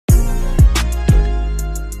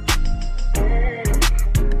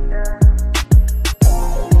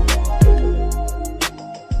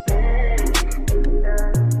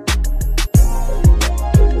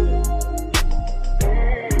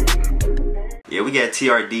Yeah, we got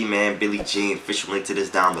TRD, man, Billie Jean. Official link to this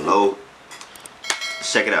down below.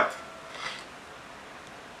 Let's check it out.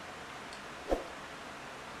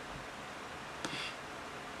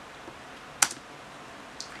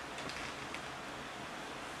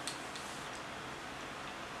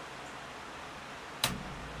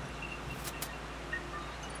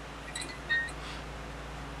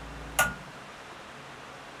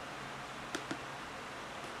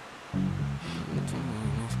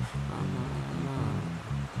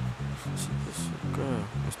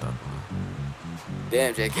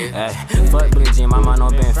 Damn, JK. Hey, fuck Billie Jean, my mind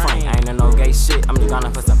on Ben Frank. I ain't in no gay shit, I'm just gonna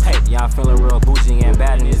for some paper. Y'all feeling real bougie and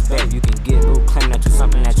bad in this babe. You can get blue, claim that you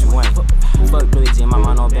something that you ain't. Fuck Billie Jean, my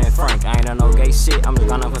mind on Ben Frank. I ain't in no gay shit, I'm just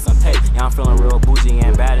gonna for some paper. Y'all feeling real bougie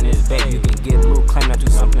and bad in this babe. You can get blue, claim that you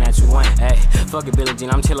something that you ain't. Hey, fuck it, Billie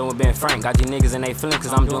Jean, I'm chillin' with Ben Frank. Got these niggas and they feelin'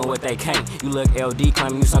 cause I'm doing what they can't. You look LD,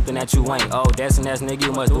 claiming you something that you ain't. Oh, that's an ass nigga,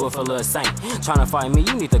 you must do it for Lil Saint. Tryna fight me,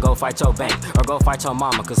 you need to go fight your bank. Or go fight your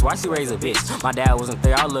mama, cause why she raise a bitch? My dad wasn't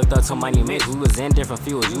there, I looked up to Money Mitch. We was in different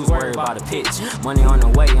fields, you was worried about the pitch. Money on the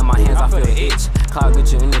way, in my hands, I feel the itch. Cloud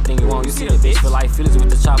get you anything you want, you see the bitch. Feel like feelings with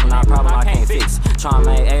the chopper, not a problem I can't fix. Tryna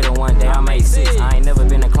make 8 or one day, I made 6. I ain't never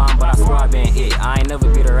been a clown, but I swear I been hit. I ain't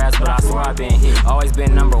never beat her ass, but I swear I been hit. Always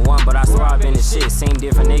been #1, but I swear I been the shit. Seen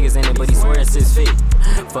different niggas in it, but he swear it's 6 feet.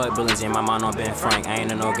 Fuck Billie Jean, my mind on Ben Frank. I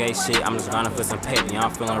ain't in no gay shit, I'm just grinding for some paper. Y'all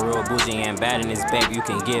feeling real bougie and bad in this babe. You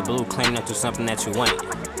can get blue, claim that you something that you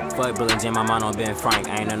ain't. Fuck Billie Jean, my mind on Ben Frank.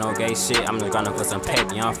 I ain't in no gay shit, I'm just grinding for some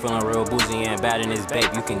paper. Y'all feeling real bougie and bad in this babe.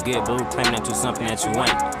 You can get blue, claim that you something that you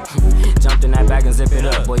ain't. Jumped in that bag and zip it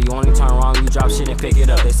up. Boy, you only turn wrong, you drop shit and pick it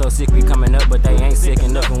up. They so sick we coming up, but they ain't sick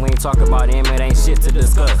enough. And we ain't talk about him, it ain't shit to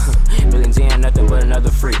discuss. Billie Jean ain't nothing but another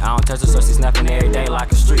freak. I don't touch her, so she snapping every day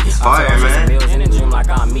like a streak. Fire, man. Meals in the dream like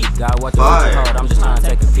I'm meat. God, what the fuck cold, I'm just trying to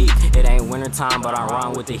take a peek. It ain't winter time, but I'm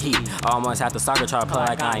wrong with the heat. Almost have to soccer, try to play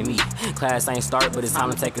like I ain't me. Class ain't start, but it's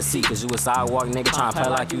time to take a seat. Cause you a sidewalk nigga trying to play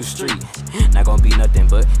like you street. Not gonna be nothing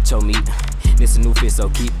but your meat. This a new fit, so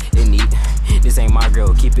keep it neat. This ain't my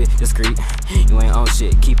girl, keep it discreet. You ain't on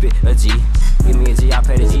shit, keep it a G. Give me a G, I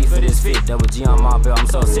pay the G for this fit. Double G on my belt, I'm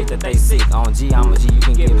so sick that they sick. On G, I'm a G, you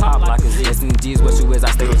can get popped like a Z. SNG's what you is,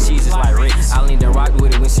 I stay with cheese just like Rick. I leaned and rocked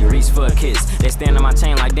with it when she reached for a kiss. They stand on my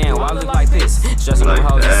chain like damn, why I look like this? Stressing like them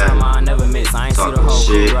hoes, that's something I never miss. I ain't see the whole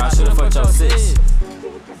crew, I should've fucked your sis.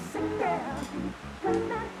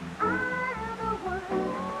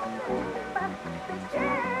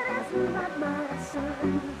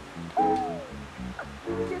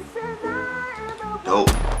 Dope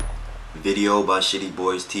video by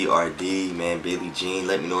ShittyBoyz Trdee, man, Billie Jean.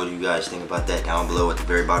 Let me know what you guys think about that down below at the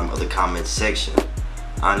very bottom of the comment section.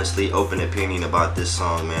 Honestly, open opinion about this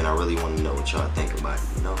song, man. I really want to know what y'all think about it,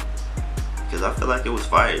 you know, because I feel like it was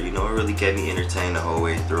fire, you know. It really kept me entertained the whole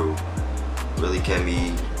way through. Really kept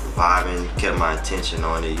me vibing, kept my attention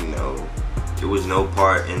on it, you know. There was no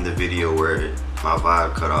part in the video where my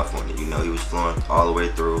vibe cut off on it, you know. He was flowing all the way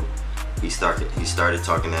through. He started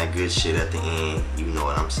talking that good shit at the end, you know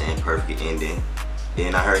what I'm saying, perfect ending.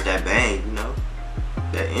 Then I heard that bang, you know,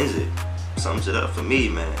 that ends it, sums it up for me,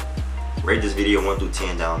 man. Rate this video 1 through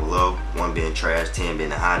 10 down below, 1 being trash, 10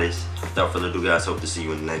 being the hottest. Without further ado, guys, hope to see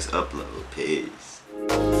you in the next upload. Peace.